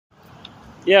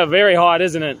Yeah, very hot,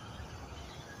 isn't it?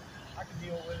 I can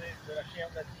deal with it, but I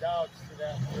can't let the dogs sit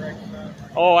out directly on.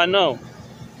 Oh, I know.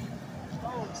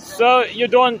 So you're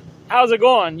doing, how's it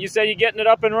going? You said you're getting it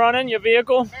up and running, your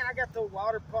vehicle? Man, I got the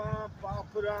water pump all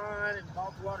put on and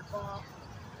bought the water pump.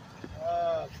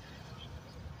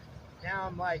 Now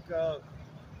I'm like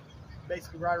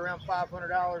basically right around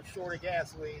 $500 short of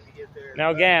gasoline to get there.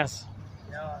 Now gas.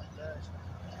 Yeah,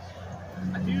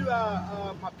 I do.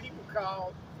 My people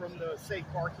called from the safe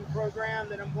parking program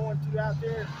that I'm going to out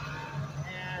there,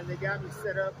 and they got me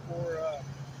set up for.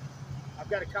 I've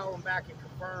got to call them back and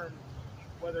confirm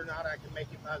whether or not I can make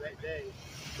it by that day.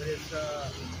 But it's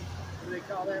what do they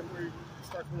call that? Where it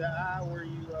starts with an I, where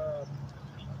you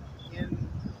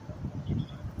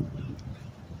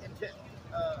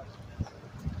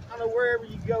I don't know, wherever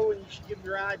you go and you should give them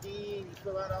your ID and you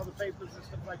fill out all the papers and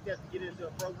stuff like that to get into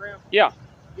a program. Yeah.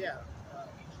 Yeah.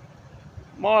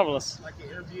 Marvelous. Like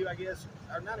an interview, I guess,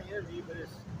 or not an interview, but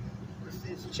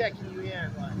it's checking you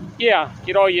in. Like, Yeah,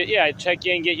 get all your, check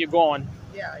in, get you going.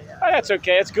 yeah. Oh, that's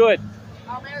okay, it's good.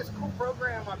 Oh man, it's a cool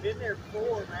program. I've been there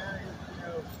before, man. You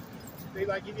know, they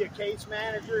like give you a case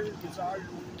manager who gets all your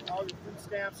food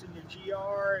stamps and your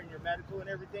GR and your medical and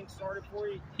everything started for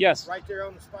you. Yes. Right there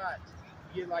on the spot.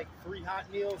 You get like 3 hot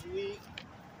meals a week.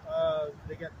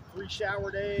 They got 3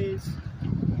 shower days.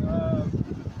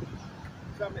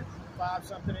 Come at 5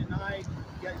 something at night.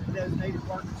 You got your designated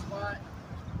parking spot,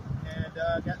 and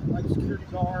got like security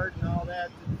guard and all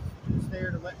that that's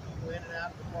there to let people in and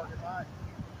out of the parking lot.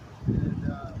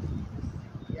 And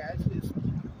yeah, it's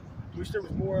wish there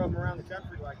was more of them around the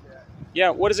country like that.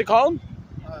 Yeah, what is it called?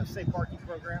 Safe parking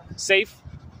program. Safe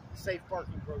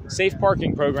Parking program. Safe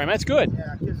parking program. That's good.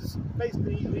 Yeah, because it's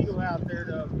basically illegal out there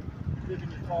to live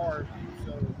in your car.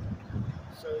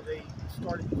 So they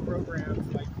started these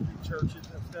programs like churches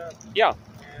and stuff. Yeah.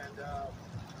 And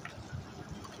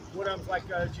one of them's like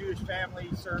Jewish Family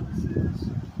Services.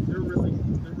 They're really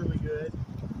good.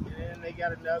 And then they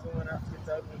got another one. I forget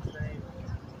the other one's name.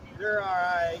 They're all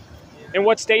right. And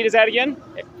what state is that again?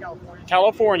 California.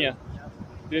 California.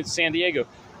 Yeah. It's San Diego.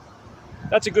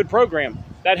 That's a good program.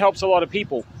 That helps a lot of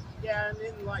people. Yeah, and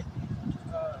then like,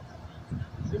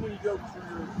 then when you go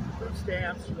through food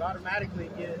stamps, you automatically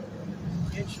get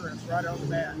insurance right on the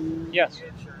bat. Yes.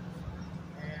 Insurance,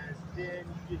 and then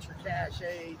you get your cash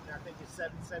aid, and I think it's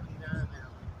 $7.79 now.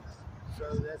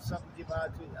 So that's something to get by.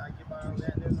 I get by on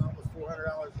that, and then almost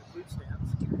 $400 in food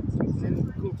stamps. And then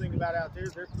the cool thing about out there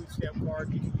is their food stamp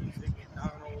card you can use at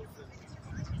McDonald's,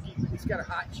 and it's got a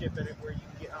hot chip in it where you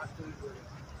can get hot food with it.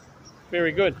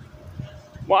 Very good.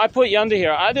 Well, I put you under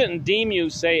here. I didn't deem you,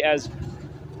 say, as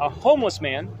a homeless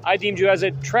man. I deemed you as a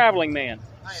traveling man.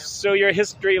 I am. So your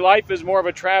history life is more of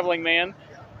a traveling man.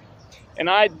 Yeah. And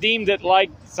I deemed it like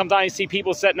sometimes you see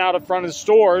people sitting out in front of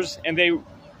stores and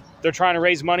they're trying to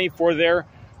raise money for their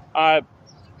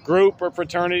group or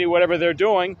fraternity, whatever they're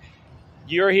doing.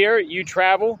 You're here, you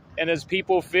travel, and as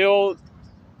people feel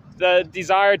the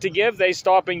desire to give, they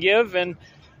stop and give, and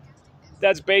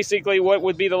that's basically what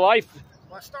would be the life.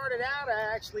 Well, I started out,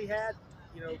 I actually had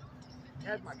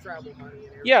my travel money and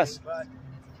everything. Yes. But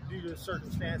due to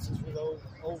circumstances with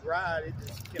old ride, it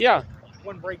just kept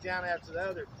one breakdown after the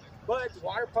other. But the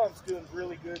water pump's doing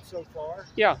really good so far.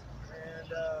 Yeah.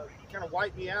 And kind of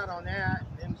wiped me out on that.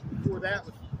 And then before that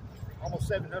was almost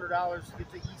 $700 to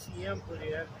get the ECM put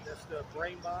in. That's the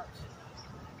brain box.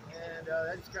 And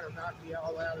that just kind of knocked me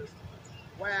all out of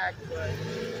whack. But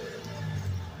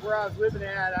where I was living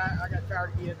at, I got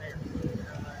tired of being there.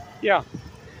 Yeah.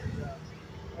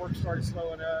 And work started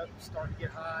slowing up, starting to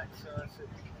get hot. So I said,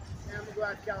 yeah, I'm going to go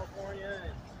out to California.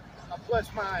 And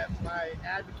plus my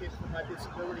advocate for my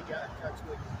disability got in touch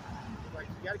with me. Like,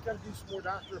 you got to come do some more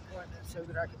doctor appointments so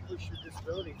that I can push your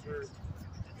disability through.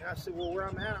 And I said, well, where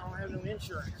I'm at, I don't have no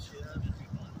insurance, you know.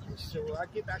 And she said, well, I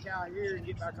get back out here and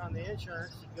get back on the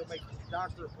insurance and go make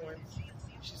doctor appointments.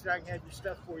 She said, I can have your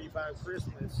stuff for you by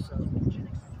Christmas. So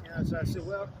I said,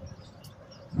 well,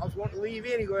 I was wanting to leave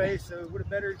anyway, so what a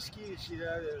better excuse, you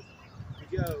know,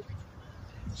 to go.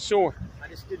 Sure. I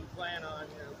just didn't plan on,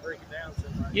 breaking down so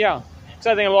much. Yeah.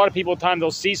 So I think a lot of people at times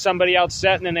they'll see somebody out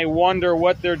setting and they wonder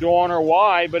what they're doing or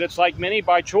why, but it's like many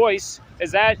by choice,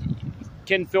 is that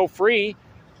can feel free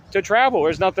to travel.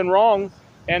 There's nothing wrong.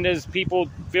 And as people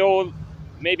feel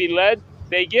maybe led,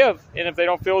 they give. And if they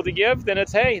don't feel to give, then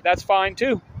it's, hey, that's fine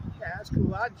too. Yeah, that's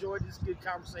cool. I enjoyed this good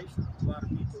conversation with a lot of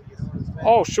people, you know what I'm saying?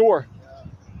 Oh, sure.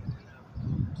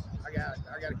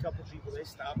 I got a couple of people, they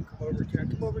stop and come over. Can I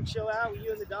come over and chill out with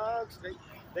you and the dogs?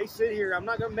 They sit here. I'm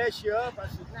not going to mess you up. I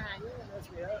said, nah, you don't mess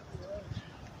me up. You know?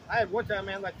 I had one time,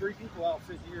 man, like 3 people all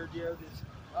sitting here, just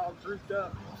all grouped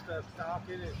up and stuff,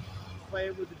 talking. And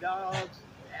playing with the dogs,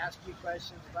 ask me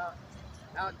questions about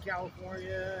out in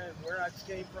California and where I just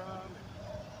came from.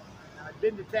 And I'd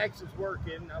been to Texas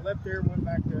working. I left there and went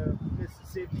back to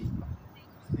Mississippi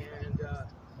and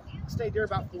stayed there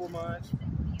about 4 months.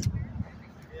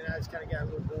 And I just kind of got a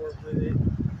little bored with it.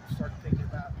 Started thinking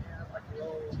about, man, I'd like to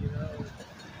roll, you know.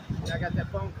 And I got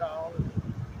that phone call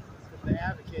from the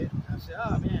advocate. I said,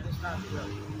 oh man, it's not me.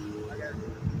 I got to do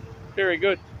it. Very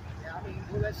good. Yeah, I mean,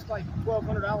 well, that's like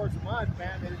 $1,200 a month,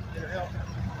 man. It'll help.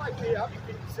 Like me, I'll be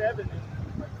 57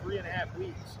 in like 3.5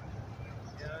 weeks.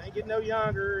 You know, I ain't getting no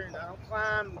younger, and I don't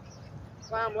climb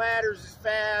ladders as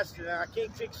fast, and I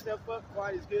can't pick stuff up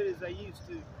quite as good as I used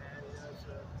to, man. You know,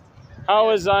 so. How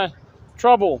is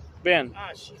Trouble been?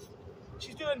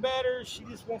 She's doing better. She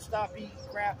just won't stop eating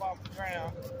crap off the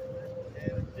ground,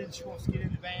 and then she wants to get in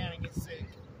the van and get sick.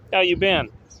 How you been?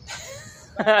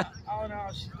 Oh no,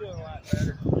 she's doing a lot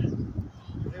better.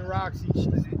 And Roxy,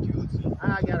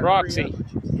 I gotta Roxy. hurry up.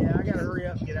 Yeah, I gotta hurry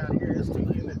up and get out of here. It's too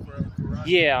humid for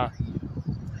Roxy. Yeah.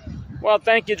 Well,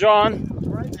 thank you, John.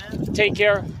 All right, man. Take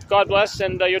care. God bless,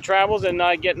 and your travels, and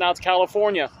getting out to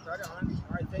California. Right on.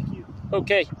 All right, thank you.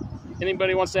 Okay.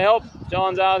 Anybody wants to help?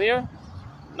 John's out here.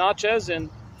 Natchez and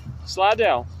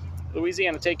Slidell,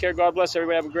 Louisiana. Take care. God bless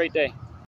everybody. Have a great day.